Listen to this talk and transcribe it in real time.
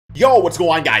Yo, what's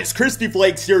going on, guys? Crispy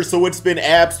Flakes here. So it's been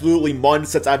absolutely months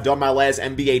since I've done my last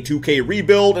NBA 2K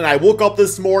rebuild, and I woke up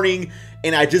this morning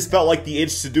and I just felt like the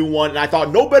itch to do one, and I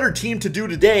thought no better team to do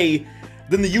today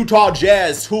than the Utah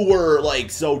Jazz, who were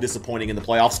like so disappointing in the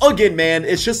playoffs. Again, man,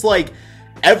 it's just like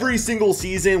every single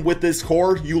season with this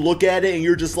core, you look at it and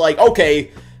you're just like,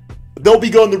 okay, they'll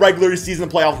be good in the regular season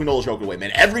and playoffs. We know they'll choke away,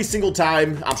 man. Every single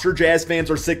time. I'm sure Jazz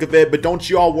fans are sick of it, but don't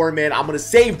you all worry, man. I'm going to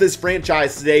save this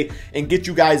franchise today and get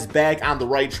you guys back on the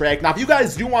right track. Now, if you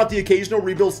guys do want the occasional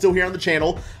rebuild still here on the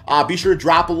channel, be sure to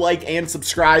drop a like and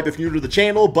subscribe if you're new to the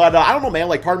channel. But I don't know, man.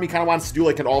 Like, part of me kind of wants to do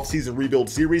like an off-season rebuild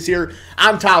series here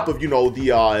on top of, you know,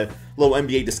 the little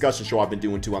NBA discussion show I've been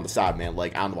doing too on the side, man.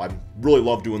 Like, I don't know, I really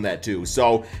love doing that too.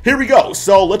 So here we go.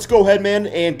 So let's go ahead, man,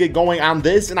 and get going on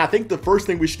this. And I think the first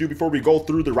thing we should do before we go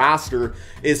through the roster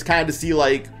is kind of see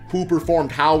like who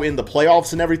performed how in the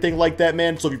playoffs and everything like that,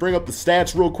 man. So if you bring up the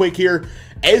stats real quick here,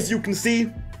 as you can see,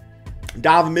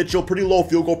 Donovan Mitchell, pretty low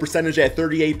field goal percentage at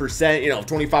 38%, you know,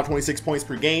 25, 26 points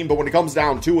per game. But when it comes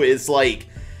down to it, it's like,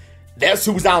 that's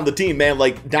who's on the team, man.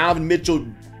 Like, Donovan Mitchell,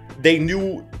 they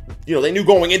knew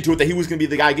going into it that he was going to be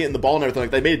the guy getting the ball and everything.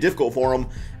 Like, they made it difficult for him,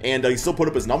 and he still put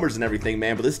up his numbers and everything,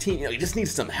 man. But this team, you know, he just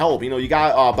needs some help. You know, you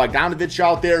got Bogdanovich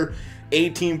out there,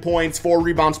 18 points, 4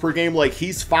 rebounds per game. Like,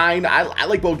 he's fine. I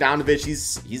like Bogdanovich.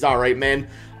 He's all right, man.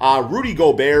 Rudy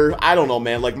Gobert, I don't know,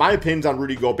 man. Like, my opinions on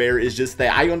Rudy Gobert is just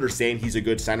that I understand he's a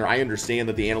good center. I understand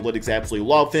that the analytics absolutely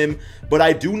love him, but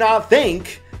I do not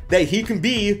think that he can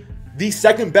be the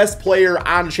second best player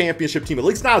on a championship team, at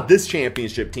least not this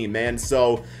championship team, man.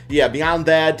 So yeah, beyond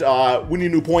that, we need a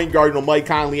new point guard. You know, Mike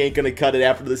Conley ain't gonna cut it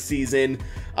after this season.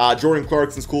 Jordan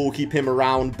Clarkson's cool, we'll keep him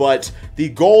around, but the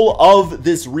goal of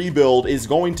this rebuild is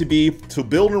going to be to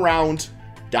build around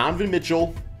Donovan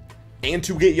Mitchell and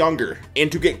to get younger and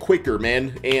to get quicker,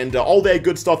 man, and all that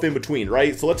good stuff in between,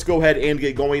 right? So let's go ahead and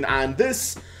get going on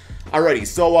this. Alrighty,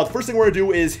 so the first thing we're gonna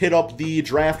do is hit up the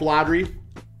draft lottery.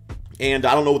 And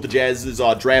I don't know what the Jazz's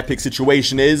draft pick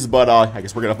situation is, but I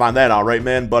guess we're going to find that out, right,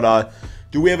 man? But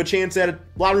do we have a chance at a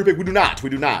lottery pick? We do not. We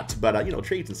do not. But, you know,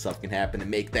 trades and stuff can happen and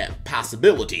make that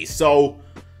possibility. So,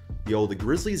 yo, the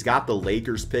Grizzlies got the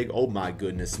Lakers pick. Oh, my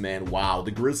goodness, man. Wow. The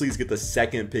Grizzlies get the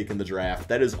second pick in the draft.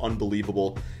 That is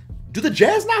unbelievable. Do the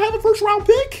Jazz not have a first-round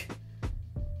pick?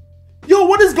 Yo,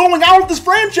 what is going on with this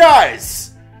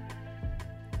franchise?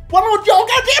 Why don't y'all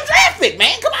got a damn draft pick,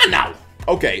 man? Come on now.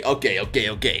 Okay.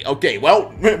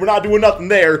 Well, we're not doing nothing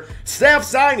there. Staff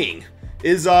signing.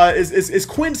 Is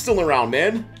Quinn still around,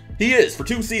 man? He is, for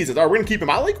 2 seasons. All right, we're going to keep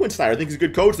him. I like Quinn Snyder. I think he's a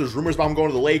good coach. There's rumors about him going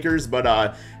to the Lakers, but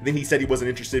then he said he wasn't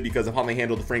interested because of how they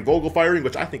handled the Frank Vogel firing,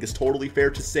 which I think is totally fair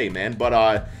to say, man. But,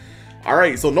 all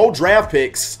right, so no draft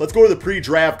picks. Let's go to the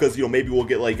pre-draft because, you know, maybe we'll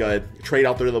get, like, a trade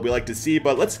out there that we like to see.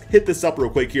 But let's hit this up real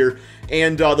quick here.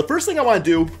 And the first thing I want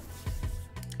to do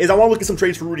is I want to look at some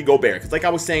trades for Rudy Gobert. Because like I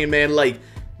was saying, man, like,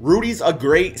 Rudy's a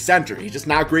great center. He's just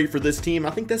not great for this team. I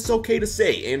think that's okay to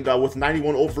say. And with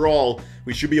 91 overall,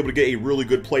 we should be able to get a really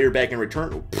good player back in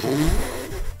return.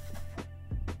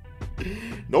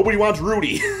 Nobody wants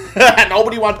Rudy.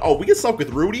 Nobody wants... Oh, we get stuck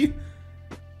with Rudy?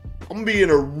 I'm going to be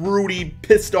in a Rudy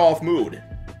pissed off mood.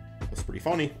 That's pretty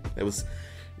funny.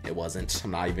 It wasn't.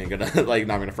 I'm not even gonna not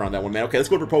gonna front that one, man. Okay, let's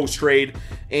go to proposed trade.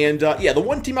 And yeah, the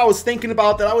one team I was thinking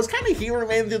about that I was kind of hearing,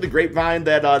 man, through the grapevine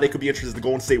that they could be interested in the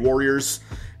Golden State Warriors.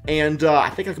 And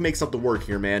I think I can make something work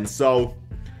here, man. So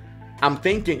I'm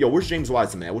thinking, yo, where's James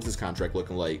Wiseman, man? What's his contract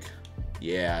looking like?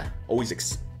 Yeah,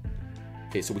 always.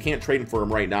 Okay, so we can't trade him for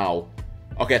him right now.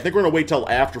 Okay, I think we're gonna wait till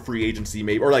after free agency,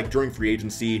 maybe, or like during free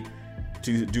agency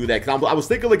to do that. Cause I was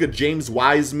thinking like a James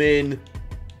Wiseman,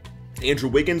 Andrew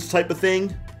Wiggins type of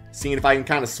thing. Seeing if I can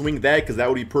kind of swing that, because that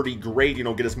would be pretty great, you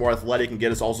know, get us more athletic and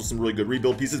get us also some really good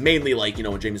rebuild pieces, mainly like, you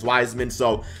know, James Wiseman.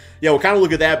 So, yeah, we'll kind of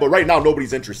look at that, but right now,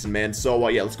 nobody's interested, man. So,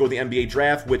 yeah, let's go to the NBA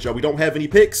draft, which we don't have any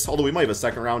picks, although we might have a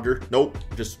second rounder. Nope,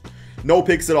 just no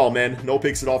picks at all, man. No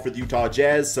picks at all for the Utah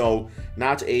Jazz, so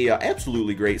not a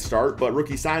absolutely great start, but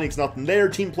rookie signings, nothing there.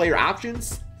 Team player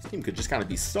options, this team could just kind of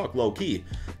be stuck low-key.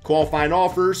 Qualifying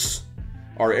offers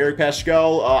are Eric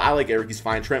Paschal. I like Eric. He's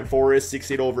fine. Trent Forrest,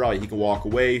 68 overall. He can walk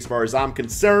away as far as I'm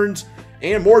concerned.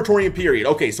 And moratorium period.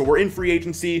 Okay, so we're in free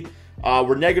agency.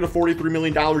 We're negative $43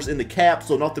 million in the cap,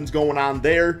 so nothing's going on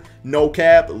there. No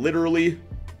cap, literally.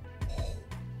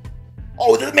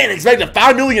 Oh, this man expected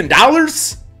 $5 million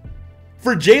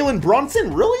for Jalen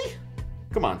Brunson? Really?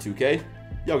 Come on, 2K.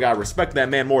 Y'all gotta respect that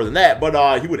man more than that,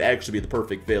 but he would actually be the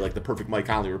perfect fit, like the perfect Mike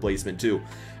Conley replacement too.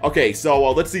 Okay,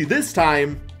 so let's see. This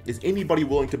time, is anybody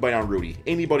willing to bite on Rudy?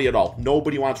 Anybody at all?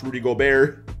 Nobody wants Rudy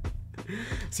Gobert.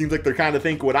 Seems like they're kind of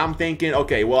thinking what I'm thinking.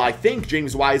 Okay, well, I think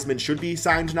James Wiseman should be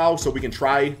signed now, so we can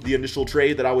try the initial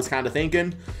trade that I was kind of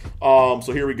thinking.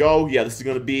 So here we go. Yeah, this is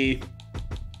going to be...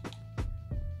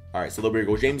 All right, so there we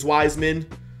go. James Wiseman.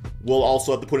 We'll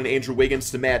also have to put in Andrew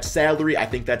Wiggins to match salary. I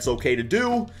think that's okay to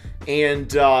do.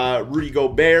 And Rudy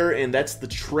Gobert, and that's the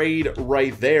trade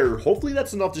right there. Hopefully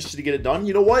that's enough just to get it done.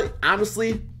 You know what?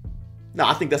 Honestly, no,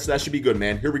 I think that should be good,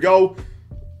 man. Here we go.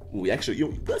 Ooh, actually,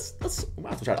 let's we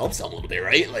might as well try to upsell a little bit,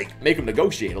 right? Like, make them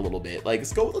negotiate a little bit. Like,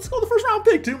 let's go the first round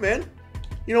pick too, man.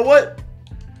 You know what?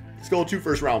 Let's go 2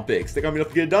 first round picks. Think I'm enough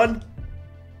to get it done?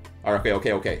 All right,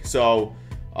 okay. So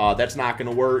that's not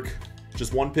gonna work.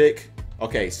 Just 1 pick.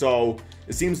 Okay, so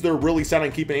it seems they're really set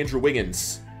on keeping Andrew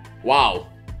Wiggins. Wow.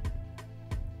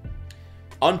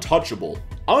 Untouchable.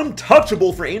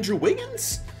 Untouchable for Andrew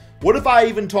Wiggins? What if I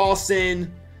even toss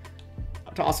in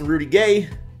Rudy Gay?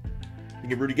 You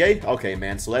get Rudy Gay? Okay,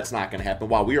 man, so that's not going to happen.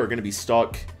 Wow, we are going to be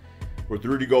stuck with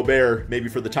Rudy Gobert, maybe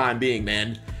for the time being,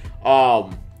 man.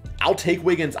 I'll take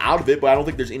Wiggins out of it, but I don't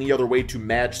think there's any other way to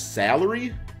match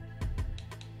salary.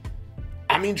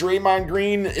 I mean, Draymond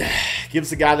Green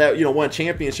gives the guy that, won a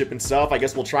championship and stuff. I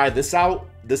guess we'll try this out.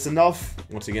 This enough.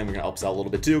 Once again, we're going to upsell a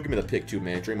little bit too. Give me the pick too,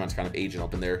 man. Draymond's kind of aging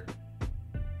up in there.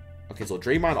 Okay, so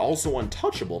Draymond also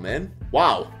untouchable, man.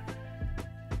 Wow.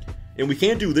 And we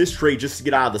can't do this trade just to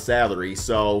get out of the salary.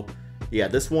 So, yeah,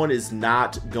 this one is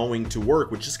not going to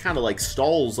work, which just kind of like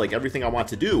stalls like everything I want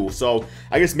to do. So,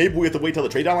 I guess maybe we have to wait till the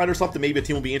trade deadline or something. Maybe a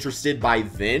team will be interested by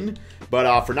then.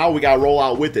 But for now, we got to roll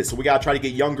out with it. So, we got to try to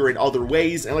get younger in other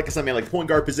ways. And like I said, man, like point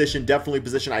guard position, definitely a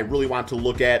position I really want to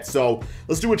look at. So,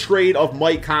 let's do a trade of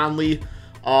Mike Conley.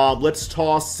 Let's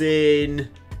toss in...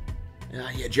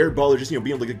 yeah, Jared Butler just,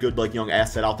 being like a good, like, young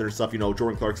asset out there and stuff.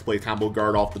 Jordan Clarkson plays combo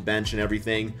guard off the bench and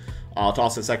everything.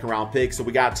 Toss in a 2nd round pick. So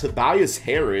we got Tobias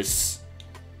Harris.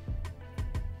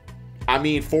 I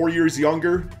mean, 4 years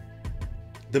younger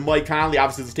than Mike Conley.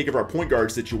 Obviously, let's take over our point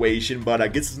guard situation, but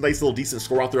gets us a nice little decent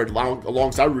score out there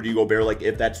alongside Rudy Gobert, like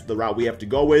if that's the route we have to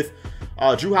go with.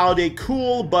 Drew Holiday,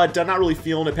 cool, but not really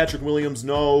feeling it. Patrick Williams,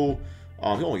 no. He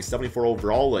only 74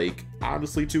 overall, like,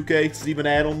 honestly, 2K. Steven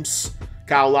Adams.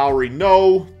 Kyle Lowry,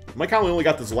 no. Mike Conley only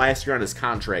got this last year on his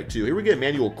contract, too. Here we get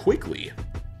Emmanuel Quickly.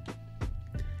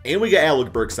 And we get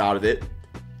Alec Burks out of it.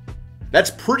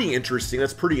 That's pretty interesting.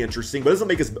 But it doesn't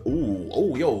make us...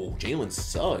 yo, Jalen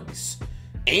Suggs.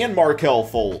 And Markelle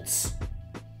Fultz.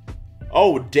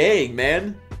 Oh, dang,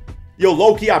 man. Yo,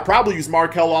 low-key, I probably use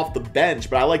Markelle off the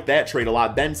bench, but I like that trade a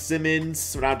lot. Ben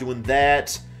Simmons, we're not doing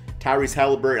that. Tyrese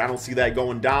Halliburton, I don't see that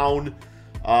going down.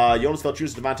 Jonas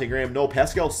Valanciunas, Devontae Graham, no.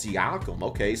 Pascal Siakam,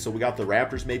 okay, so we got the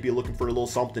Raptors maybe looking for a little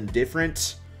something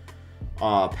different.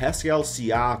 Pascal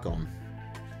Siakam.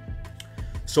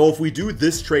 So if we do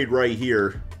this trade right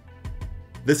here,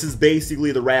 this is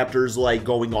basically the Raptors like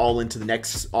going all into the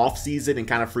next offseason and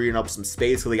kind of freeing up some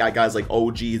space because they got guys like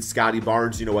OG, Scotty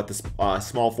Barnes, at the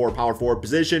small forward, power forward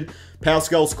position.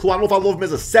 Pascal's cool. I don't know if I love him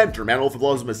as a center, man. I don't know if I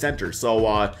love him as a center.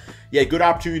 So, yeah, good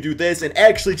opportunity to do this. And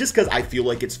actually, just because I feel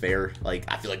like it's fair, like,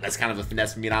 I feel like that's kind of a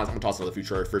finesse for me. And I'm going to toss another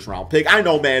future first round pick. I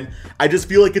know, man. I just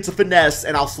feel like it's a finesse,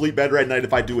 and I'll sleep better at night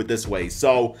if I do it this way.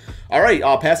 So, all right,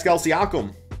 Pascal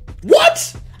Siakam.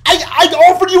 What? I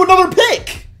offered you another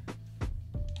pick.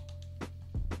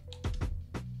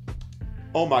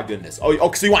 Oh my goodness.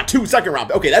 Oh, so you want 2 second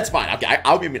round? Okay, that's fine. Okay,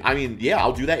 I mean, yeah,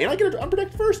 I'll do that. And I get an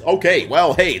unprotected first? Okay,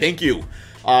 well, hey, thank you.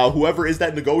 Whoever is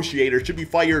that negotiator should be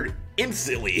fired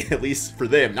instantly, at least for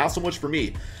them. Not so much for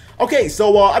me. Okay,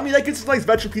 so, I mean, that gets us a nice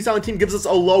veteran piece on the team. Gives us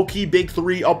a low-key big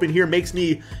 3 up in here. Makes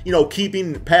me,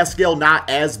 keeping Pascal not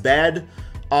as bad.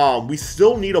 We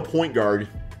still need a point guard.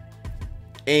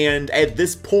 And at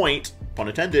this point, pun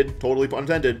intended, totally pun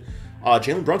intended,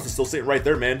 Jalen Brunson's still sitting right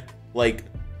there, man. Like,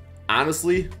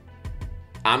 honestly,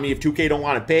 I mean, if 2K don't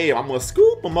want to pay him, I'm going to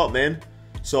scoop him up, man.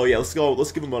 So, yeah, let's go.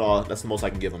 Let's give him that's the most I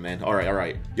can give him, man. All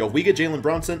right. Yo, if we get Jalen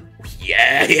Brunson,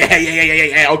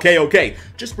 yeah. Okay.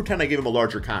 Just pretend I gave him a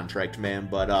larger contract, man.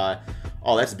 But,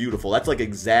 oh, that's beautiful. That's like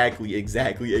exactly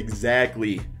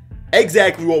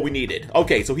what we needed.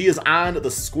 Okay, so he is on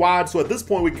the squad. So at this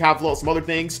point, we can kind of fill out some other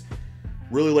things.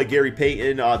 Really like Gary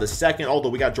Payton the second, although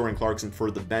we got Jordan Clarkson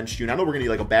for the bench unit. I know we're going to need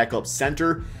like a backup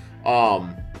center. Al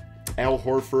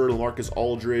Horford, LaMarcus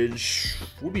Aldridge.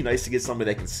 Would be nice to get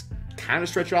somebody that can kind of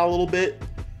stretch out a little bit.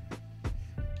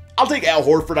 I'll take Al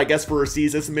Horford, I guess, for a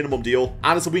season. It's a minimum deal.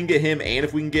 Honestly, we can get him, and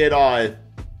if we can get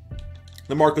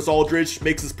LaMarcus Aldridge,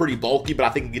 makes us pretty bulky, but I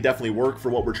think it could definitely work for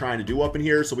what we're trying to do up in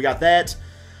here. So we got that.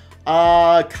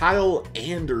 Kyle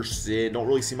Anderson. Don't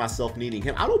really see myself needing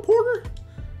him. Otto Porter?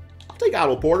 I'll take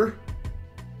Otto Porter.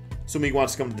 Assuming he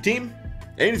wants to come to the team.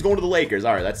 And he's going to the Lakers.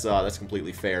 All right, that's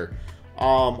completely fair.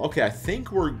 Okay, I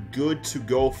think we're good to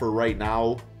go for right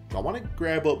now. I want to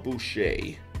grab up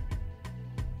Boucher.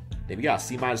 Maybe got a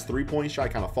C-minus 3-point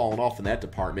shot, kind of falling off in that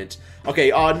department. Okay,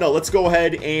 no, let's go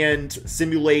ahead and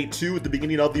simulate to the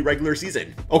beginning of the regular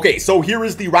season. Okay, so here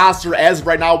is the roster. As of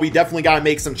right now, we definitely got to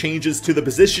make some changes to the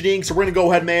positioning. So we're going to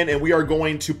go ahead, man, and we are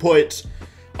going to put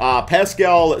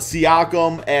Pascal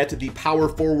Siakam at the power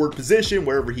forward position,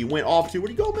 wherever he went off to.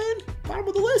 Where'd he go, man? Bottom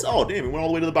of the list? Oh, damn, he went all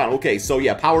the way to the bottom. Okay, so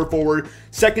yeah, power forward,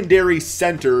 secondary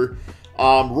center.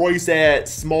 Royce at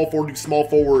small forward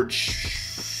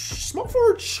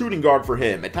shooting guard for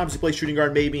him. At times he plays shooting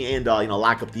guard maybe, and you know,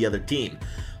 lock up the other team.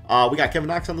 We got Kevin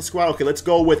Knox on the squad. Okay, let's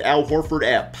go with Al Horford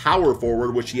at power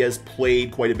forward, which he has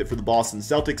played quite a bit for the Boston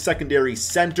Celtics. Secondary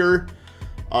center.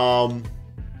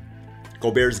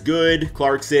 Gobert's good.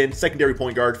 Clarkson, secondary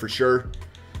point guard for sure.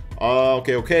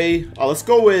 Okay. Let's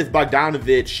go with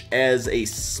Bogdanovic as a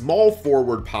small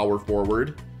forward, power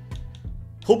forward.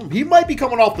 He might be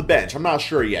coming off the bench. I'm not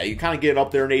sure yet. You kind of get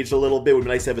up there in age a little bit. Would be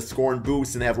nice to have a scoring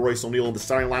boost and have Royce O'Neal in the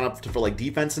starting lineup for like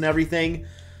defense and everything.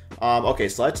 Okay,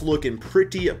 so that's looking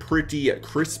pretty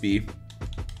crispy.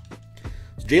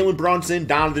 Jalen Brunson,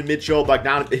 Donovan Mitchell,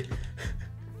 Bogdanovic.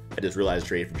 I just realized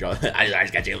trade from John. I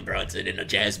just got Jalen Brunson in a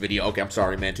Jazz video. Okay, I'm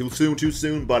sorry, man. Too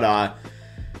soon. But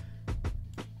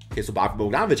okay, so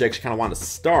Bogdanovic actually kind of wanted to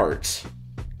start.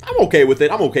 I'm okay with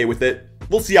it.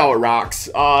 We'll see how it rocks.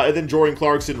 And then Jordan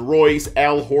Clarkson, Royce,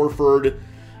 Al Horford.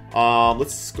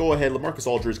 Let's go ahead. LaMarcus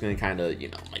Aldridge is going to kind of, you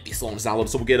know, might be slowing us down a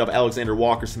little. So we'll get up Alexander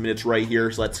Walker some minutes right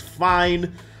here. So that's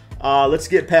fine. Let's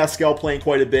get Pascal playing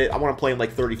quite a bit. I want to play him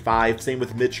like 35. Same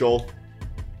with Mitchell.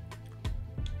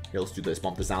 Here, let's do this.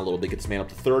 Bump this down a little bit. Get this man up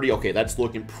to 30. Okay, that's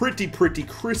looking pretty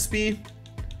crispy.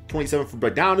 27 for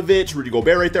Bogdanovic. Rudy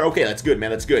Gobert right there. Okay, that's good,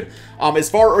 man. That's good. As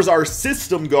far as our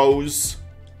system goes,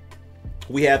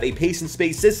 we have a pace and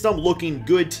space system looking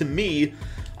good to me.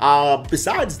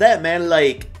 Besides that, man,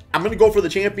 like, I'm going to go for the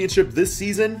championship this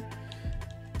season.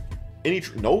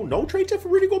 No trade tip for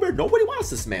Rudy Gobert? Nobody wants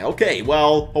this, man. Okay,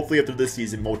 well, hopefully after this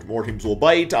season, more teams will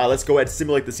bite. Let's go ahead and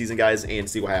simulate the season, guys, and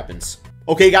see what happens.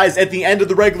 Okay, guys, at the end of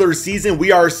the regular season,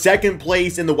 we are second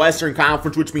place in the Western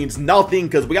Conference, which means nothing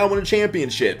because we got to win a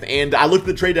championship. And I looked at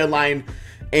the trade deadline,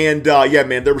 and yeah,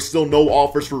 man, there were still no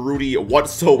offers for Rudy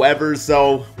whatsoever,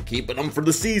 so keeping them for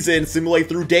the season. Simulate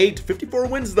through date, 54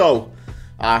 wins, though.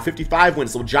 55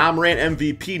 wins, so John Morant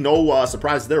MVP, no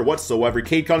surprises there whatsoever.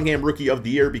 Cade Cunningham Rookie of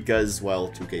the Year because, well,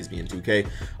 2K's being 2K.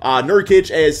 Nurkic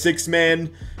as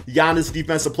 6-man. Giannis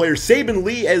Defensive Player. Saban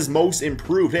Lee as Most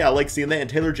Improved. Hey, I like seeing that. And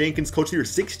Taylor Jenkins, Coach of the Year,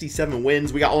 67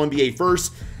 wins. We got All-NBA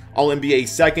first, All-NBA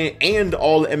second, and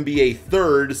All-NBA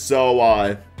third. So,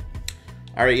 all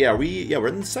right, yeah, we're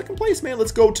in second place, man.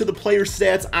 Let's go to the player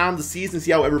stats on the season, see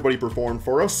how everybody performed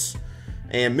for us.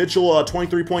 And Mitchell,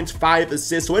 23 points, 5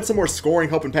 assists. So we had some more scoring,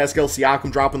 helping Pascal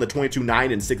Siakam dropping the 22,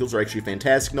 9, and 6. Those are actually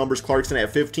fantastic numbers. Clarkson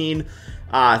at 15.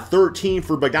 13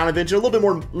 for Bogdanovic, and a little bit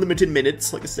more limited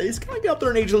minutes. Like I say, he's kind of up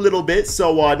there in age a little bit,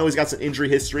 so I know he's got some injury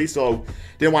history, so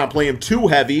didn't want to play him too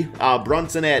heavy.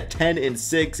 Brunson at 10 and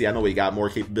 6. Yeah, I know he got more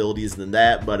capabilities than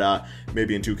that, but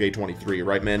maybe in 2K23,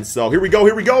 right, man? So here we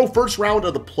go. First round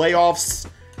of the playoffs,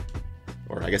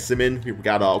 or I guess sim-in. We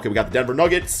got okay, we got the Denver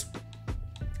Nuggets.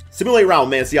 Simulate round,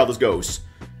 man. See how this goes.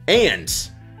 And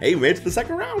hey, we made it to the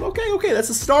second round. Okay, that's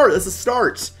a start.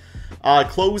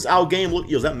 Close out game.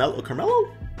 Look, is that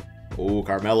Carmelo? Oh,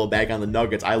 Carmelo back on the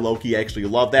Nuggets. I low-key actually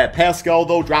love that. Pascal,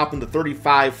 though, dropping to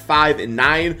 35, 5, and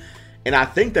 9. And I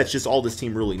think that's just all this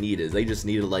team really needed. They just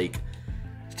needed, like,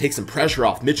 to take some pressure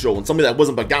off Mitchell and somebody that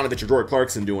wasn't Bogdanovic or Jordan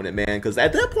Clarkson doing it, man. Because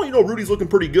at that point, you know, Rudy's looking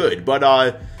pretty good.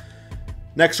 But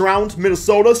next round,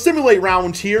 Minnesota. Simulate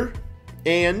round here.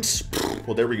 And,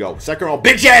 well, there we go. Second round.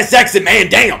 Bitch-ass exit, man.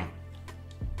 Damn.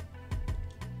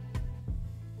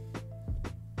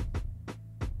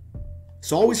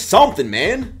 It's always something,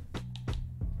 man.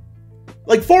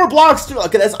 Like 4 blocks too.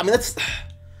 Okay, that's.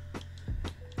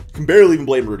 Can barely even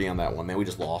blame Rudy on that one, man. We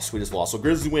just lost. So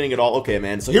Grizzlies winning it all. Okay,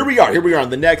 man. So here we are in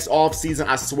the next off season.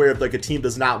 I swear, if like a team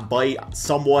does not bite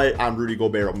somewhat on Rudy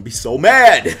Gobert, I'm gonna be so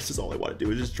mad. That's just all I want to do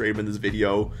is just trade him in this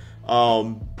video.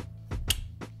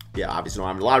 Yeah, obviously don't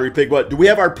have a lottery pick, but do we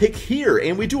have our pick here?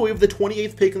 And we do. We have the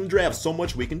 28th pick in the draft. So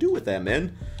much we can do with that,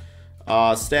 man.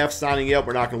 Staff signing up,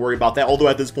 we're not going to worry about that. Although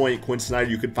at this point, Quinn Snyder,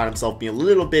 you could find himself being a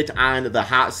little bit on the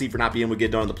hot seat for not being able to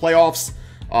get done in the playoffs.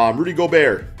 Rudy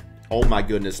Gobert. Oh my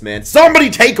goodness, man. Somebody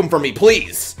take him from me,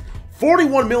 please.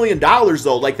 $41 million,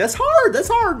 though. Like, that's hard. That's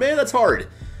hard, man. That's hard.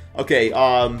 Okay,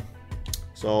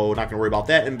 so not going to worry about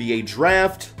that. NBA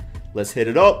draft. Let's hit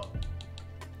it up.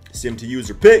 Sim to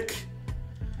user pick.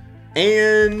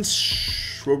 And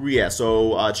where we at?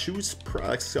 So, choose,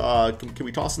 can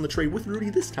we toss in the trade with Rudy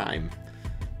this time?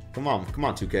 Come on,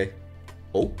 2K.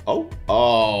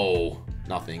 Oh,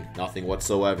 nothing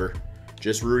whatsoever.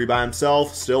 Just Rudy by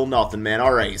himself, still nothing, man.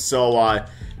 All right, so,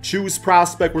 choose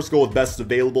prospect, let's go with best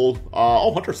available.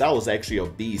 Hunter Sal is actually a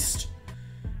beast.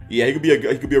 Yeah, he could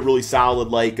be a really solid,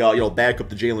 like, backup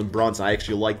to Jalen Brunson. I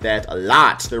actually like that a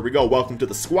lot. There we go, welcome to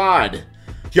the squad.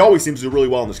 He always seems to do really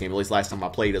well in this game, at least last time I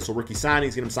played it. So rookie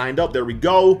signings, get him signed up. There we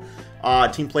go.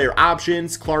 Team player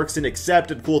options. Clarkson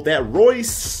accepted. Cool with that.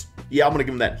 Royce. Yeah, I'm going to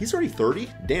give him that. He's already 30.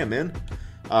 Damn, man.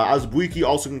 Azbuiki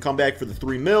also can come back for the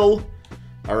 3 mil.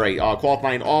 All right,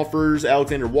 qualifying offers.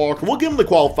 Alexander Walker. We'll give him the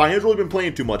qualifying. He's really been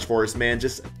playing too much for us, man.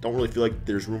 Just don't really feel like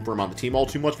there's room for him on the team all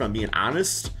too much, if I'm being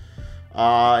honest.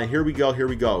 Here we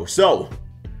go. So,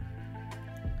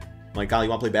 my God, you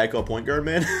want to play backup point guard,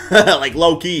 man? Like,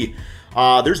 low-key.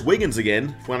 There's Wiggins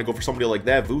again. If we want to go for somebody like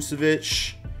that.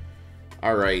 Vucevic.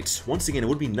 All right. Once again, it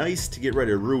would be nice to get rid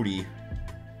of Rudy.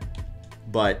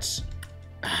 But,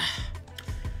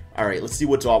 all right, let's see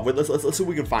what's off. Let's see what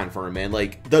we can find for him, man.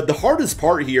 Like, the hardest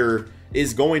part here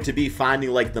is going to be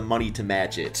finding, like, the money to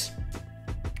match it.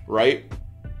 Right?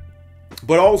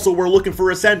 But also, we're looking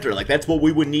for a center. Like, that's what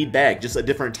we would need back. Just a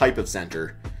different type of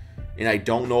center. And I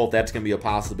don't know if that's going to be a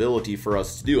possibility for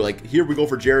us to do. Like, here we go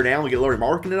for Jared Allen. We get Larry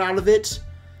Markkinen out of it.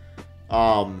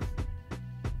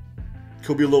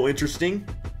 Could be a little interesting.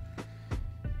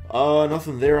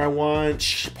 Nothing there I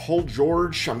want. Paul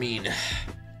George. I mean,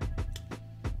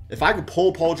 if I could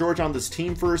pull Paul George on this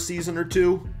team for a season or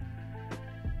two,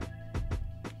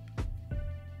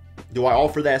 do I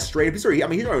offer that straight? He's already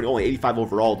only 85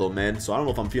 overall, though, man. So I don't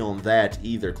know if I'm feeling that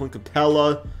either. Clint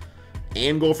Capella.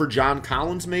 And go for John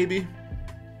Collins, maybe?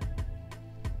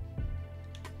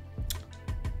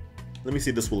 Let me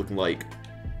see what this will look like.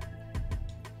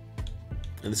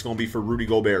 And this is going to be for Rudy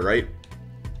Gobert, right?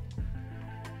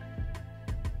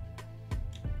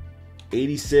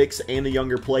 86 and a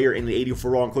younger player and the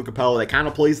 84 on Clint Capella. That kind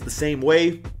of plays the same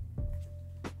way.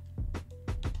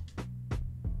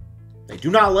 I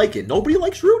do not like it. Nobody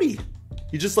likes Rudy.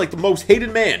 He's just like the most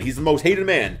hated man. He's the most hated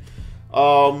man.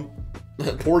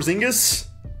 Porzingis?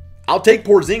 I'll take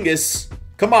Porzingis.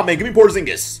 Come on, man. Give me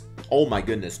Porzingis. Oh, my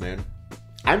goodness, man.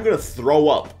 I'm going to throw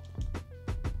up.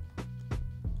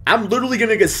 I'm literally going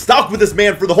to get stuck with this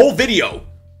man for the whole video.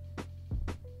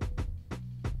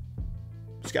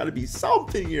 There's got to be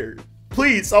something here.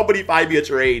 Please, somebody find me a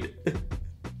trade.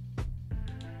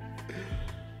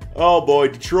 Oh, boy.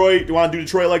 Detroit. Do you want to do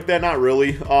Detroit like that? Not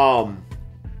really. CJ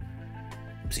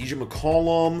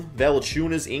McCollum.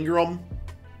 Valanciunas. Ingram.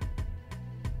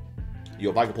 Yo,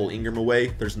 if I could pull Ingram away,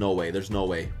 there's no way. There's no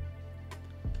way.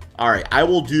 All right, I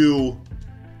will do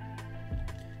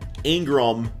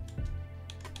Ingram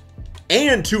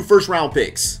and 2 first-round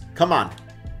picks. Come on.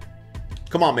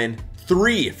 Come on, man.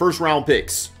 3 first-round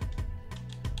picks.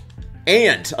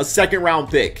 And a second-round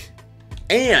pick.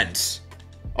 And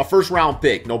a first-round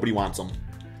pick. Nobody wants them.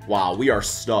 Wow, we are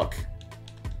stuck.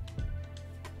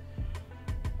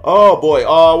 Oh, boy.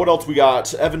 What else we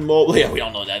got? Evan Mobley. Yeah, we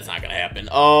don't know that's not going to happen.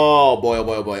 Oh, boy.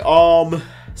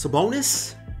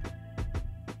 Sabonis?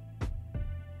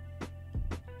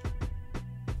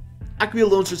 I could be a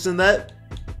little interested in that.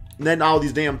 And then all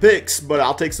these damn picks, but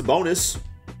I'll take Sabonis.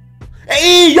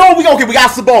 Hey, yo, we got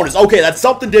Sabonis. Okay, that's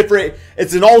something different.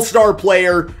 It's an all-star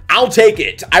player. I'll take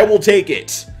it. I will take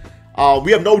it.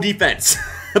 We have no defense.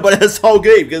 But that's all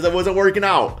good because it wasn't working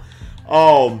out.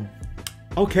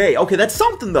 Okay, that's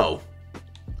something, though.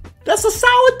 That's a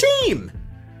solid team.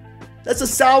 That's a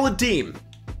solid team.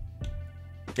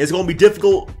 It's going to be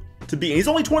difficult to beat. He's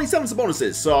only 27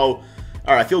 Sabonis, so, all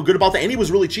right, I feel good about that. And he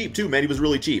was really cheap, too, man. He was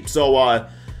really cheap. So,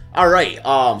 all right,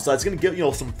 so that's going to give,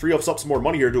 free up some more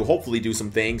money here to hopefully do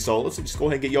some things. So, let's just go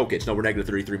ahead and get Jokic. No, we're negative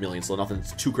 33 million, so nothing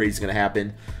too crazy is going to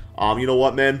happen. You know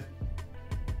what, man?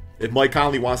 If Mike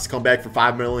Conley wants to come back for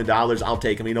 $5 million, I'll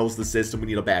take him. He knows the system. We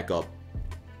need a backup.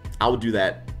 I will do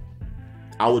that.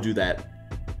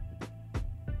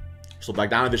 So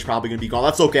Bogdanovich probably going to be gone.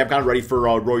 That's okay. I'm kind of ready for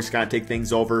Royce to kind of take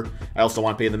things over. I also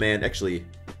want to pay the man. Actually,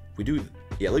 we do.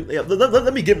 Yeah,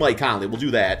 let me get Mike Conley. We'll do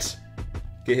that.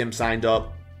 Get him signed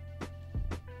up.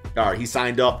 All right, he's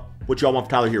signed up. What y'all want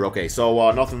for Tyler here? Okay,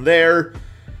 so nothing there.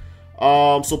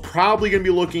 So probably going to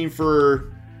be looking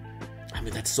for... I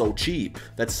mean, that's so cheap.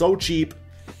 That's so cheap.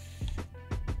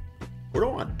 We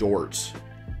don't want Dort.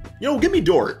 Give me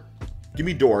Dort. Give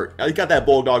me Dort. I got that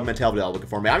bulldog mentality I'm looking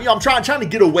for, man. I'm trying to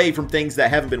get away from things that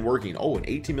haven't been working. Oh, an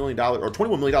 $18 million or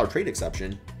 $21 million trade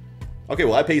exception. Okay,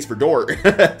 well, that pays for Dort.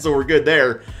 So we're good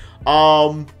there.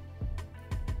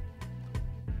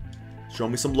 Sure, Show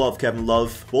me some love, Kevin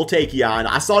Love. We'll take you on.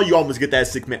 I saw you almost get that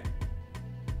 6-man.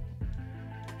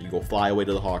 You go fly away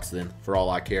to the Hawks then, for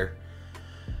all I care.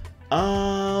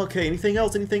 Okay, anything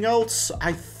else? Anything else?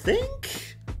 I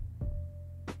think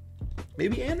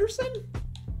maybe Anderson?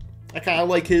 I kind of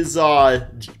like his, I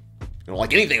don't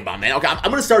like anything about him, man. Okay, I'm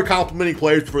going to start complimenting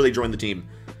players before they join the team.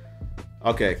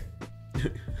 Okay.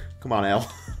 Come on,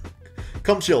 Al.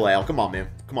 Come chill, Al. Come on, man.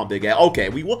 Come on, big Al. Okay,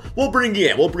 we'll bring you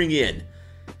in. We'll bring you in.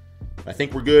 I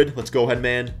think we're good. Let's go ahead,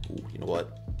 man. Ooh, you know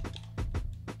what?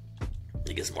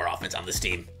 Get some more offense on this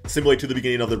team. Similar to the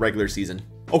beginning of the regular season.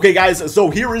 Okay, guys,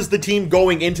 so here is the team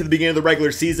going into the beginning of the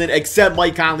regular season, except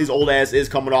Mike Conley's old ass is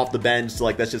coming off the bench, so,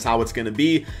 like, that's just how it's going to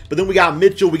be. But then we got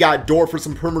Mitchell, we got Dort for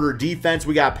some perimeter defense,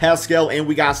 we got Pascal, and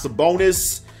we got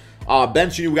Sabonis.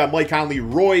 Benching, we got Mike Conley,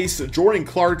 Royce, Jordan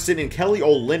Clarkson, and Kelly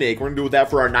Olynyk. We're going to do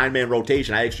that for our 9-man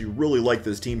rotation. I actually really like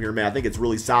this team here, man. I think it's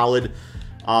really solid.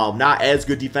 Not as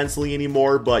good defensively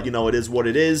anymore, but, you know, it is what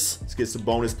it is. Let's get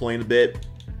Sabonis playing a bit.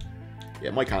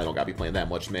 Yeah, Mike Conley don't got to be playing that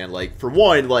much, man. Like, for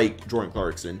one, like, Jordan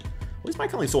Clarkson. Why is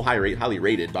Mike Conley so highly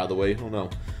rated, by the way? I don't know.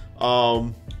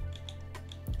 All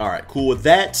right, cool with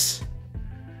that.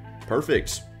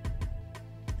 Perfect.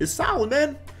 It's solid,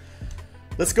 man.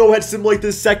 Let's go ahead and simulate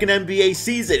this second NBA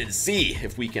season and see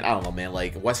if we can, I don't know, man,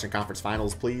 like, Western Conference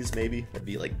Finals, please, maybe? That'd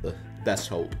be, like, the best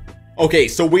hope. Okay,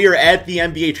 so we are at the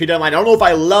NBA trade deadline. I don't know if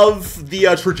I love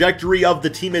the trajectory of the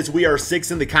team as we are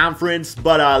 6th in the conference,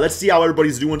 but let's see how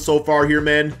everybody's doing so far here,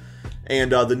 man.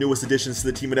 And the newest additions to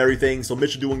the team and everything. So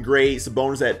Mitchell doing great.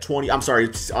 Sabonis at 20. I'm sorry,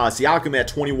 Siakam at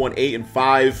 21, 8, and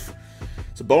 5.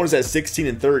 Sabonis at 16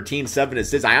 and 13, 7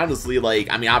 assists. I honestly, like,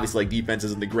 I mean, obviously, like, defense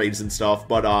isn't the greatest and stuff,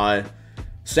 but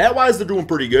stat-wise, they're doing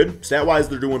pretty good. Stat-wise,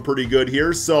 they're doing pretty good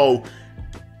here. So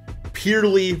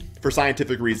purely for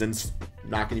scientific reasons.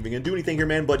 Not even gonna do anything here,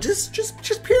 man, but just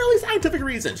purely scientific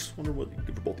reasons. Wonder what we can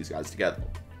do for both these guys together.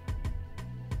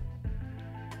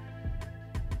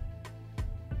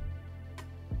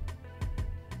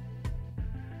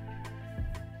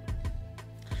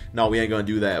 No, we ain't gonna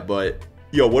do that, but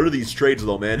yo, what are these trades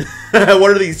though, man?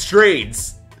 What are these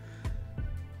trades?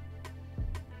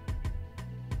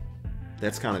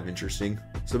 That's kind of interesting.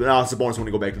 So now Sabonis want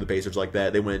to go back to the Pacers like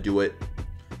that. They wouldn't do it.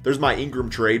 There's my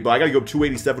Ingram trade, but I got to go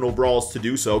 287 overalls to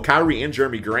do so. Kyrie and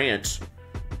Jeremy Grant.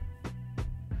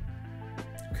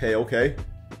 Okay, okay.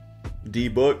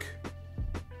 D-Book.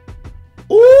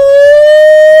 Ooh!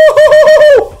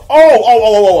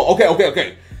 Oh,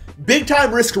 okay. Big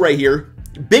time risk right here.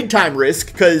 Big time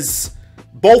risk, because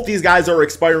both these guys are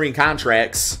expiring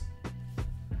contracts.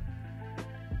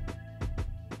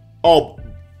 Oh,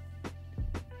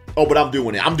 but I'm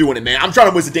doing it. I'm doing it, man. I'm trying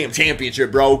to win the damn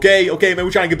championship, bro. Okay, man.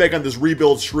 We're trying to get back on this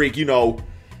rebuild streak, you know,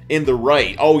 in the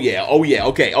right. Oh yeah.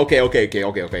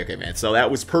 Okay, man. So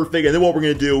that was perfect. And then what we're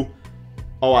gonna do?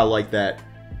 Oh, I like that.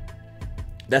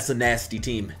 That's a nasty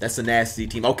team.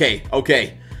 Okay.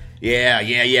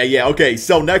 Yeah. Okay.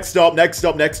 So next up.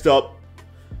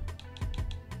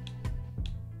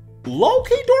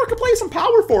 Low-key Dort can play some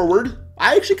power forward.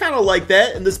 I actually kind of like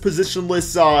that in this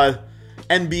positionless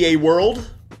NBA world.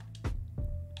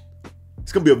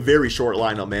 It's going to be a very short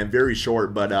lineup, man. Very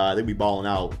short, but they'll be balling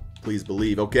out. Please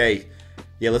believe. Okay.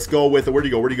 Yeah, let's go with it. Where'd he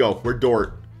go? Where'd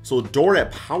Dort? So Dort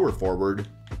at power forward.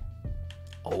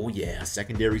 Oh, yeah.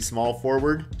 Secondary small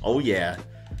forward. Oh, yeah.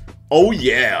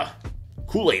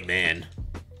 Kool-Aid man.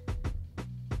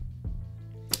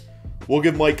 We'll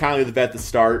give Mike Conley the vet the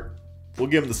start. We'll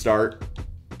give him the start.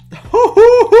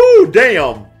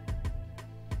 Damn.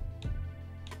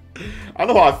 I don't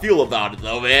know how I feel about it,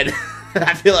 though, man.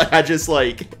 I feel like I just,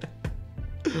 like...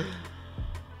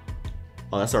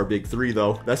 Oh, that's our big three,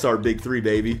 though. That's our big three,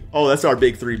 baby.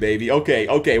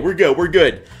 Okay, we're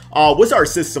good. What's our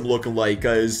system looking like?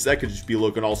 Because that could just be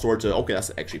looking all sorts of... Okay,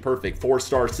 that's actually perfect.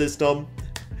 4-star system.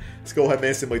 Let's go ahead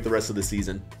and simulate the rest of the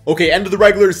season. Okay, end of the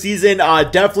regular season.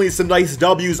 Definitely some nice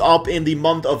W's up in the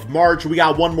month of March. We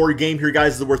got one more game here,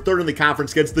 guys. We're third in the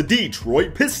conference against the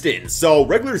Detroit Pistons. So,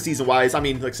 regular season-wise, I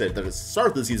mean, like I said, the start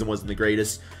of the season wasn't the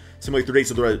greatest. Simulate the dates,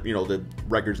 so the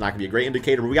record's not going to be a great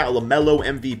indicator. But we got LaMelo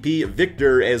MVP,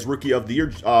 Victor as Rookie of the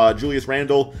Year, Julius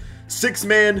Randle,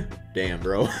 6-man. Damn,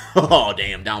 bro. Oh,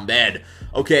 damn, down bad.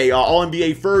 Okay,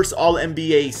 All-NBA first,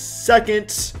 All-NBA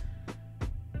second,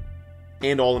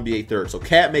 and All-NBA third. So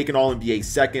Cat making All-NBA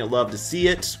second. Love to see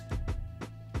it.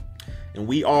 And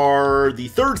we are the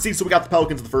third seed, so we got the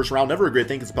Pelicans in the first round. Never a great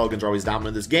thing because the Pelicans are always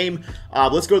dominant in this game.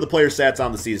 Let's go to the player stats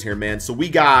on the season here, man. So we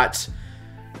got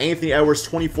Anthony Edwards,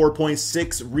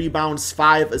 24.6 rebounds,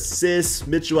 5 assists.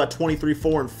 Mitchell at 23,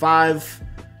 4, and 5.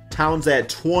 Towns at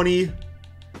 20.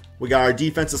 We got our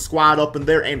defensive squad up in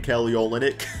there, and Kelly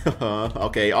Olynyk.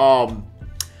 Okay,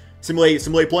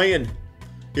 Simulate playing.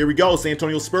 Here we go, San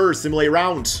Antonio Spurs, simulate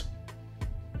round.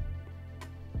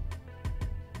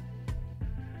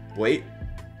 Wait,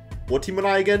 what team am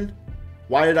I again?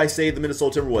 Why did I say the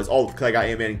Minnesota Timberwolves? Oh, because I got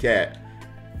Ant-Man and Cat.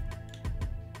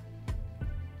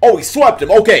 Oh, he swept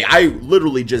him. Okay, I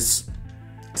literally just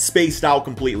spaced out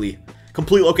completely.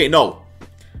 Okay, no.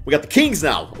 We got the Kings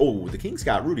now. Oh, the Kings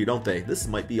got Rudy, don't they? This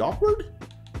might be awkward.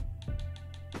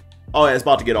 Oh, yeah, it's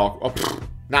about to get awkward. Oh,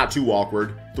 not too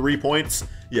awkward. 3 points.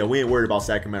 Yeah, we ain't worried about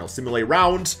Sacramento. Simulate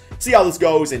round. See how this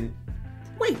goes. And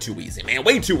way too easy, man.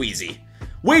 Way too easy.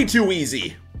 Way too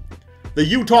easy. The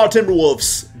Utah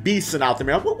Timberwolves beasting out there,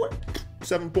 man. What?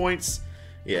 7 points?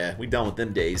 Yeah, we done with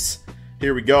them days.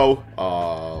 Here we go.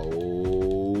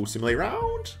 Simulate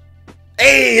round.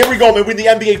 Hey, here we go, man. Win the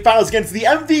NBA Finals against the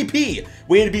MVP.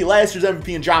 We had to beat last year's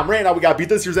MVP in John Morant. Now we got to beat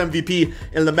this year's MVP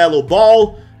in LaMelo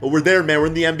Ball. But we're there, man. We're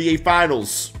in the NBA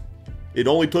Finals. It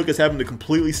only took us having to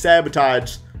completely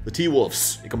sabotage the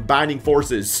T-Wolves and combining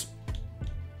forces.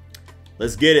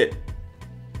 Let's get it.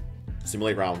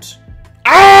 Simulate round.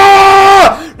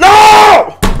 Ah!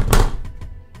 No!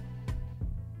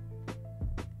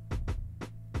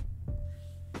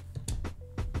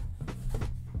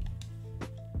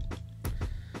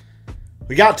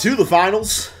 We got to the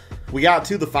finals. We got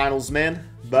to the finals, man.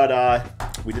 But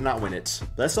we did not win it.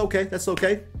 That's okay. That's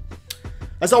okay.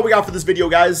 That's all we got for this video,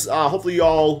 guys. Hopefully you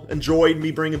all enjoyed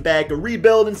me bringing back a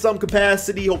rebuild in some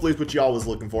capacity. Hopefully it's what you all was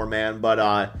looking for, man. But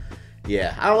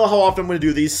yeah, I don't know how often I'm going to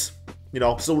do these. You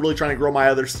know, still really trying to grow my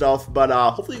other stuff. But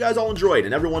hopefully you guys all enjoyed.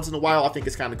 And every once in a while, I think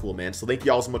it's kind of cool, man. So thank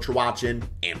you all so much for watching,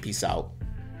 and peace out.